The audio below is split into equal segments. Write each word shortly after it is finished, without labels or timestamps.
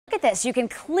Look at this. You can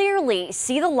clearly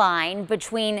see the line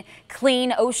between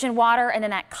clean ocean water and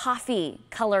then that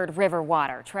coffee-colored river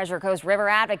water. Treasure Coast River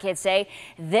advocates say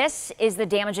this is the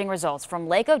damaging results from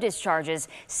Lake discharges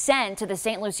sent to the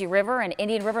St. Lucie River and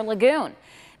Indian River Lagoon.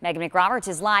 Megan McRoberts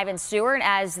is live in Seward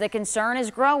as the concern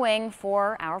is growing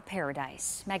for our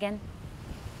paradise. Megan.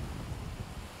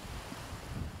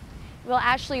 Well,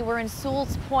 Ashley, we're in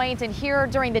Sewell's Point, and here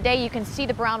during the day you can see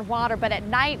the brown water, but at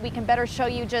night we can better show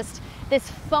you just this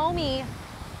foamy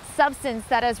substance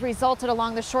that has resulted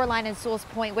along the shoreline in Sewell's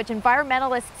Point, which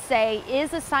environmentalists say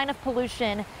is a sign of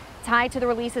pollution tied to the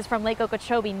releases from Lake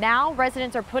Okeechobee. Now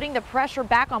residents are putting the pressure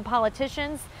back on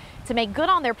politicians to make good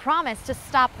on their promise to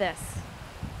stop this.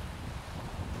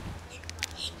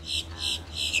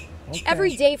 Okay.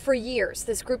 Every day for years,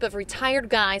 this group of retired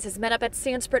guys has met up at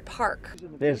Sandspit Park.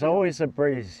 There's always a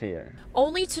breeze here.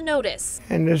 Only to notice.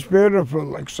 And it's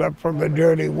beautiful except for the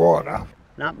dirty water.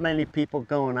 Not many people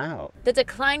going out. The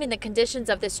decline in the conditions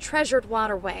of this treasured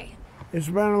waterway. It's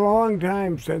been a long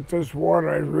time since this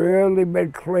water has really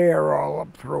been clear all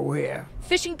up through here.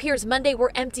 Fishing piers Monday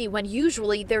were empty when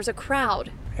usually there's a crowd.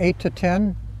 8 to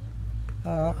 10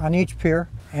 on each pier,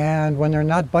 and when they're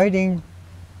not biting,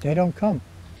 they don't come.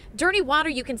 Dirty water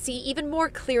you can see even more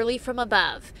clearly from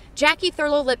above. Jackie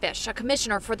Thurlow-Lippisch, a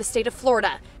commissioner for the state of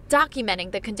Florida,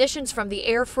 documenting the conditions from the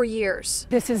air for years.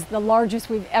 This is the largest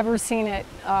we've ever seen it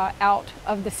out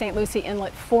of the St. Lucie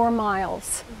Inlet, 4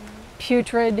 miles.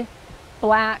 Putrid,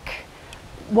 black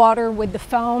water with the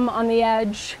foam on the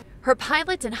edge. Her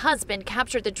pilot and husband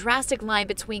captured the drastic line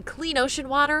between clean ocean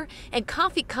water and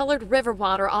coffee-colored river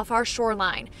water off our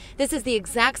shoreline. This is the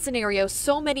exact scenario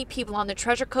so many people on the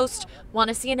Treasure Coast want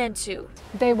to see an end to.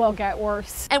 They will get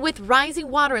worse. And with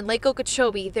rising water in Lake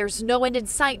Okeechobee, there's no end in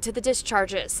sight to the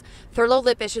discharges.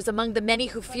 Thurlow-Lippisch is among the many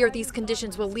who fear these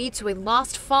conditions will lead to a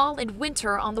lost fall and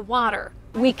winter on the water.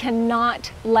 We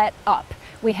cannot let up.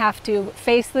 We have to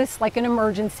face this like an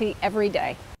emergency every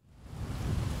day.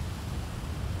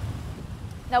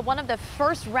 Now, one of the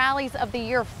first rallies of the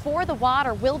year for the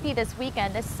water will be this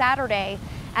weekend, this Saturday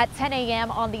at 10 a.m.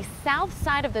 on the south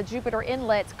side of the Jupiter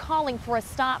Inlet, calling for a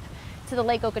stop to the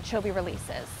Lake Okeechobee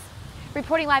releases.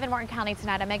 Reporting live in Martin County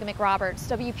tonight, I'm Megan McRoberts,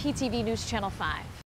 WPTV News Channel 5.